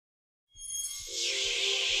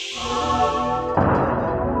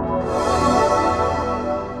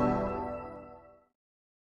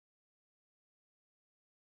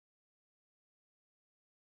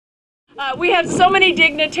We have so many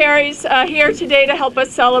dignitaries here today to help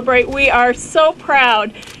us celebrate. We are so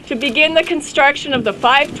proud to begin the construction of the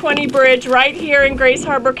 520 bridge right here in Grays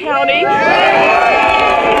Harbor County.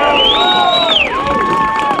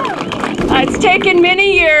 It's taken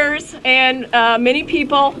many years and many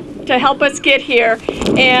people to help us get here,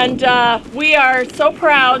 and we are so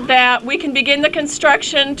proud that we can begin the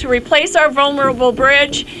construction to replace our vulnerable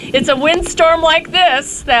bridge. It's a windstorm like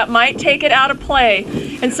this that might take it out of play,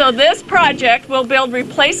 and so this project will build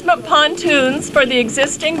replacement pontoons for the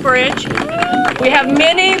existing bridge. We have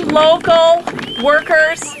many local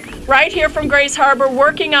workers right here from Grays Harbor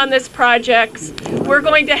working on this project. We're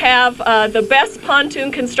going to have the best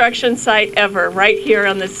pontoon construction site ever right here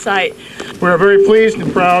on this site. We are very pleased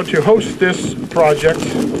and proud to host this project,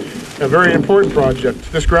 a very important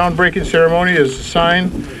project. This groundbreaking ceremony is a sign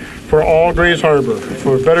for all Grays Harbor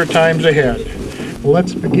for better times ahead.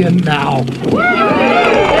 Let's begin now.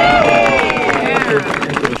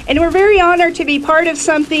 And we're very honored to be part of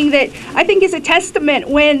something that I think is a testament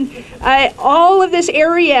when all of this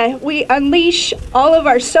area, we unleash all of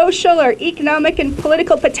our social, our economic and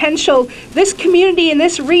political potential. This community in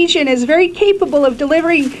this region is very capable of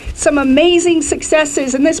delivering some amazing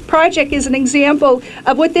successes, and this project is an example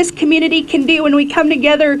of what this community can do when we come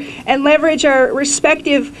together and leverage our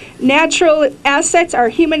respective natural assets, our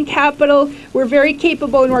human capital. We're very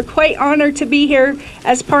capable, and we're quite honored to be here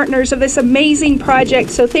as partners of this amazing project.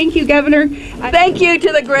 So thank you, Governor. Thank you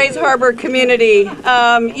to the Grays Harbor community.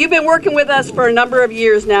 You've been working with us for a number of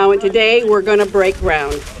years now, and today we're going to break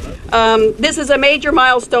ground. This is a major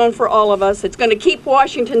milestone for all of us. It's going to keep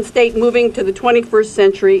Washington State moving to the 21st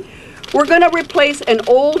century. We're going to replace an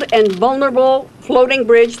old and vulnerable floating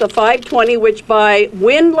bridge, the 520, which by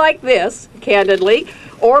wind like this, candidly,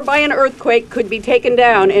 or by an earthquake could be taken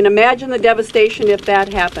down, and imagine the devastation if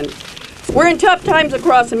that happened. We're in tough times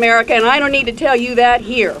across America, and I don't need to tell you that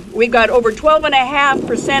here. We've got over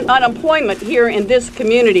 12.5% unemployment here in this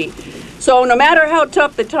community. So no matter how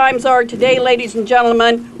tough the times are today, ladies and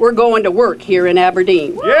gentlemen, we're going to work here in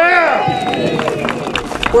Aberdeen. Yeah!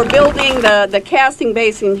 We're building the casting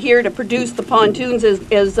basin here to produce the pontoons,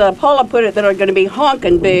 as Paula put it, that are going to be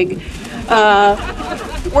honkin' big.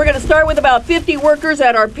 We're going to start with about 50 workers.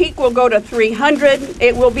 At our peak, we'll go to 300.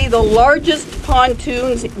 It will be the largest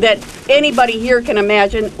pontoons that anybody here can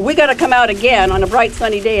imagine. We got to come out again on a bright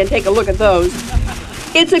sunny day and take a look at those.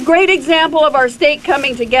 It's a great example of our state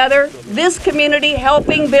coming together, this community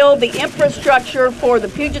helping build the infrastructure for the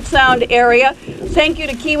Puget Sound area. Thank you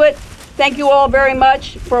to Quinault. Thank you all very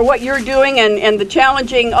much for what you're doing and the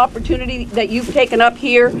challenging opportunity that you've taken up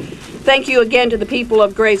here. Thank you again to the people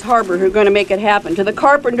of Grays Harbor who are going to make it happen, to the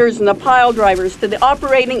carpenters and the pile drivers, to the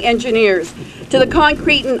operating engineers, to the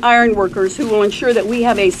concrete and iron workers who will ensure that we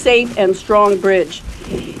have a safe and strong bridge.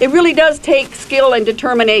 It really does take skill and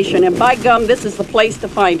determination, and by gum, this is the place to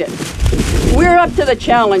find it. We're up to the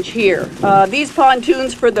challenge here. These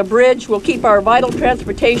pontoons for the bridge will keep our vital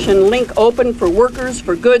transportation link open for workers,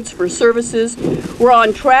 for goods, for services. We're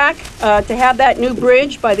on track to have that new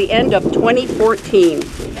bridge by the end of 2014.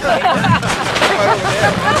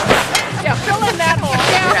 Yeah, fill in that hole.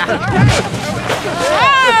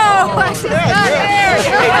 Yeah.